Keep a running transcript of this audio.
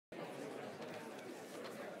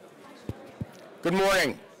Good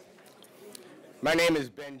morning. My name is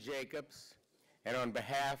Ben Jacobs, and on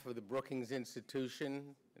behalf of the Brookings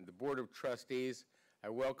Institution and the Board of Trustees, I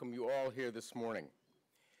welcome you all here this morning.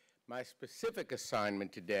 My specific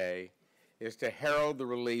assignment today is to herald the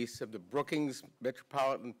release of the Brookings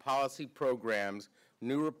Metropolitan Policy Program's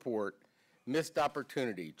new report, Missed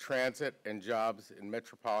Opportunity, Transit and Jobs in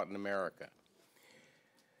Metropolitan America.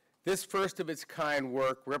 This first-of-its-kind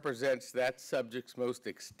work represents that subject's most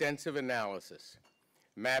extensive analysis,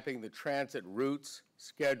 mapping the transit routes,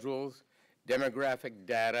 schedules, demographic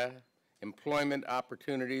data, employment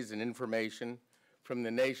opportunities, and information from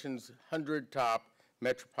the nation's 100 top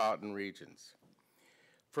metropolitan regions.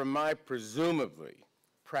 From my presumably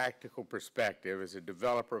practical perspective as a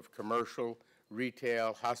developer of commercial,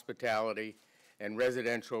 retail, hospitality, and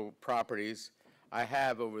residential properties, I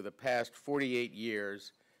have, over the past 48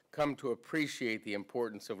 years, come to appreciate the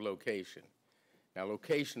importance of location. Now,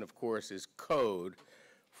 location, of course, is code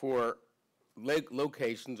for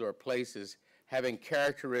locations or places having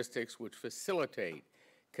characteristics which facilitate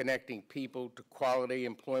connecting people to quality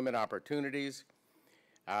employment opportunities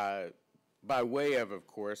by way of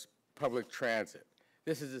course, public transit.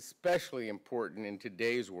 This is especially important in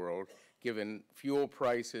today's world, given fuel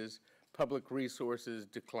prices, public resources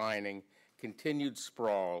declining, continued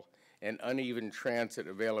sprawl, and uneven transit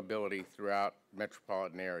availability throughout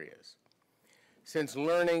metropolitan areas. Since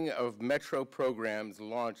learning of Metro Program's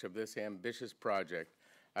launch of this ambitious project,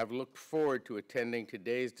 I've looked forward to attending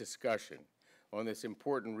today's discussion on this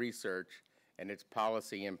important research and its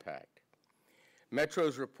policy impact.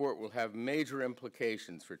 Metro's report will have major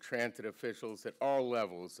implications for transit officials at all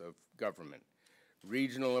levels of government,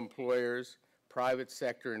 regional employers, private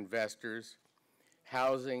sector investors,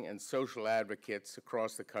 housing and social advocates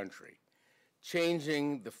across the country,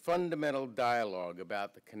 changing the fundamental dialogue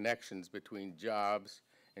about the connections between jobs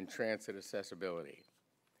and transit accessibility.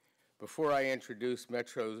 Before I introduce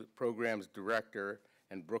Metro Program's Director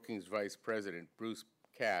and Brookings Vice President, Bruce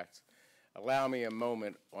Katz, allow me a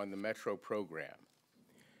moment on the Metro Program.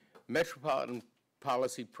 Metropolitan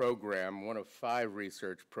Policy Program, one of 5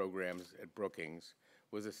 research programs at Brookings,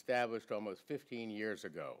 was established almost 15 years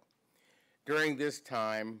ago. During this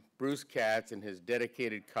time, Bruce Katz and his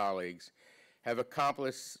dedicated colleagues have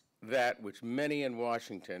accomplished that which many in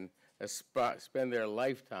Washington spend their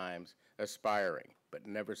lifetimes aspiring, but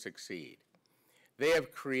never succeed. They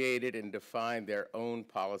have created and defined their own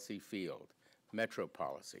policy field, metro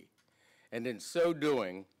policy, and in so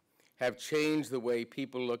doing, have changed the way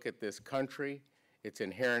people look at this country, its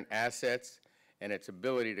inherent assets, and its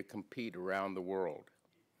ability to compete around the world.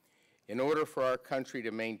 In order for our country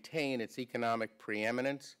to maintain its economic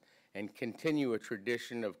preeminence and continue a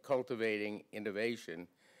tradition of cultivating innovation,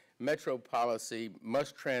 metro policy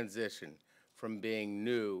must transition from being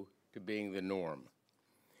new to being the norm.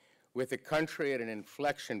 With the country at an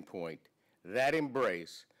inflection point, that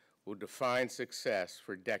embrace will define success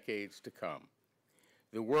for decades to come.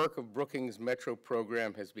 The work of Brookings Metro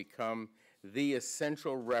Program has become the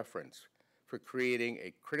essential reference for creating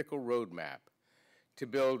a critical roadmap to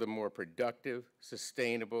build a more productive,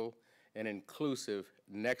 sustainable, and inclusive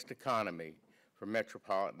next economy for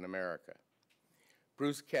metropolitan America.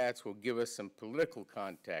 Bruce Katz will give us some political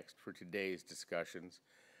context for today's discussions,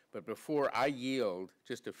 but before I yield,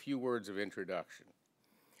 just a few words of introduction.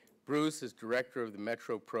 Bruce is director of the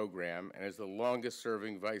Metro Program and is the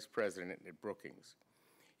longest-serving vice president at Brookings.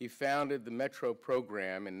 He founded the Metro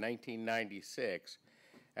Program in 1996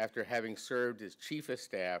 after having served as chief of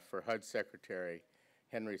staff for HUD Secretary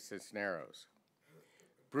Henry Cisneros.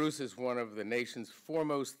 Bruce is one of the nation's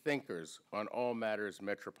foremost thinkers on all matters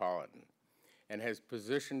metropolitan and has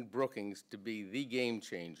positioned Brookings to be the game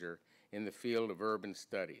changer in the field of urban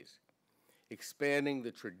studies, expanding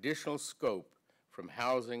the traditional scope from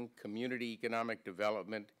housing, community economic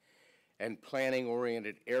development, and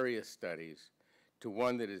planning-oriented area studies to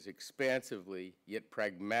one that is expansively yet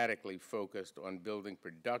pragmatically focused on building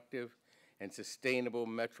productive and sustainable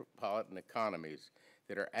metropolitan economies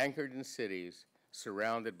that are anchored in cities,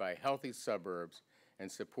 surrounded by healthy suburbs,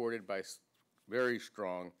 and supported by very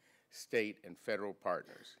strong state and federal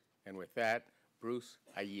partners. And with that, Bruce,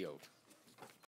 I yield.